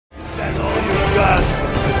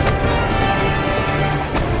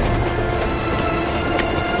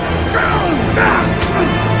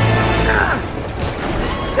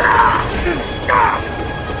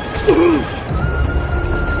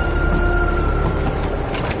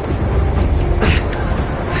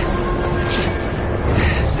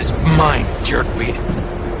jerkweed.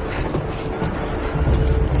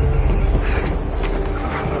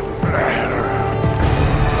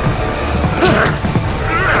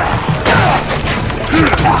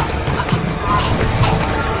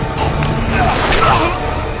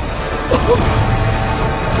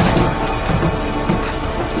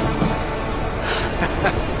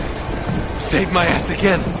 Saved my ass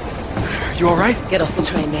again. You alright? Get off the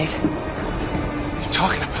train, mate. What are you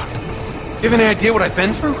talking about? You have any idea what I've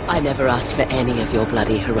been through? I never asked for any of your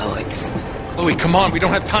bloody heroics. Chloe, come on, we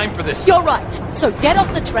don't have time for this. You're right. So get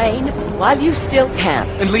off the train while you still can.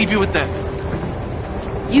 And leave you with them.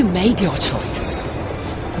 You made your choice.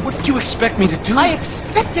 What did you expect me to do? I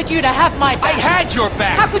expected you to have my back. I had your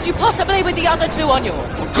back! How could you possibly with the other two on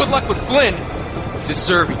yours? Good luck with Flynn. We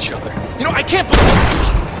deserve each other. You know, I can't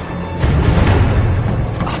believe...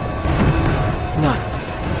 No.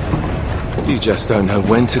 You just don't know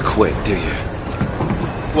when to quit, do you?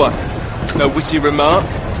 What? No witty remark?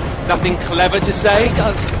 Nothing clever to say? I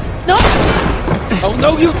don't. No! Oh,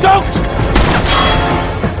 no, you don't!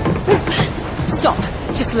 Stop.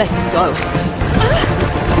 Just let him go.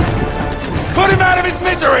 Put him out of his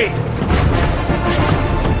misery!